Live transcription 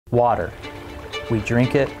Water. We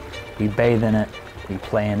drink it, we bathe in it, we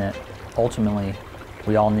play in it. Ultimately,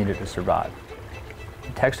 we all need it to survive.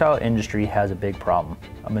 The textile industry has a big problem.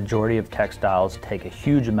 A majority of textiles take a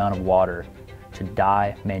huge amount of water to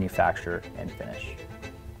dye, manufacture, and finish.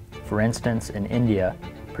 For instance, in India,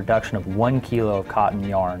 production of 1 kilo of cotton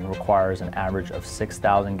yarn requires an average of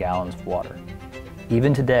 6,000 gallons of water.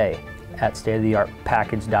 Even today, at state-of-the-art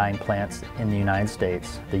package dyeing plants in the United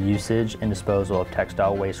States, the usage and disposal of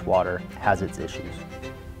textile wastewater has its issues.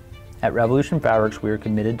 At Revolution Fabrics, we are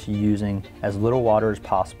committed to using as little water as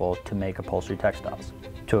possible to make upholstery textiles.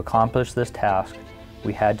 To accomplish this task,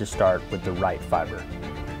 we had to start with the right fiber.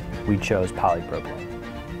 We chose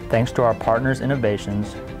polypropylene. Thanks to our partners'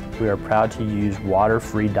 innovations, we are proud to use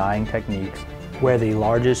water-free dyeing techniques, where the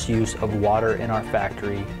largest use of water in our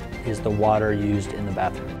factory is the water used in the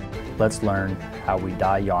bathroom. Let's learn how we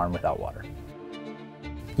dye yarn without water.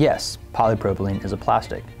 Yes, polypropylene is a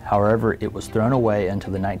plastic. However, it was thrown away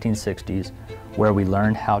until the 1960s, where we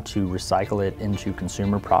learned how to recycle it into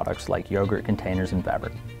consumer products like yogurt containers and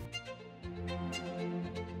fabric.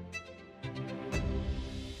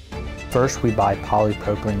 First, we buy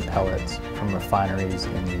polypropylene pellets from refineries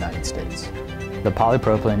in the United States. The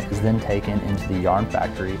polypropylene is then taken into the yarn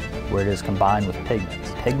factory, where it is combined with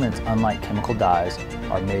pigments. Pigments, unlike chemical dyes,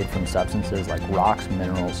 are made from substances like rocks,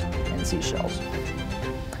 minerals, and seashells.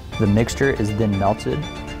 The mixture is then melted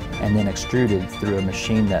and then extruded through a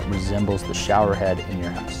machine that resembles the shower head in your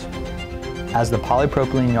house. As the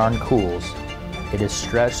polypropylene yarn cools, it is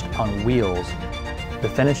stretched on wheels. The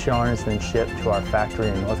finished yarn is then shipped to our factory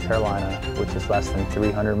in North Carolina, which is less than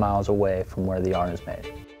 300 miles away from where the yarn is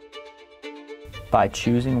made. By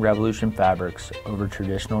choosing Revolution Fabrics over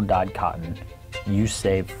traditional dyed cotton, you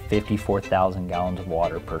save 54,000 gallons of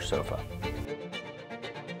water per sofa.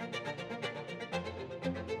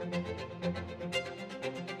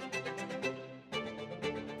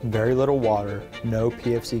 Very little water, no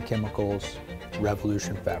PFC chemicals,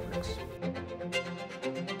 Revolution Fabrics.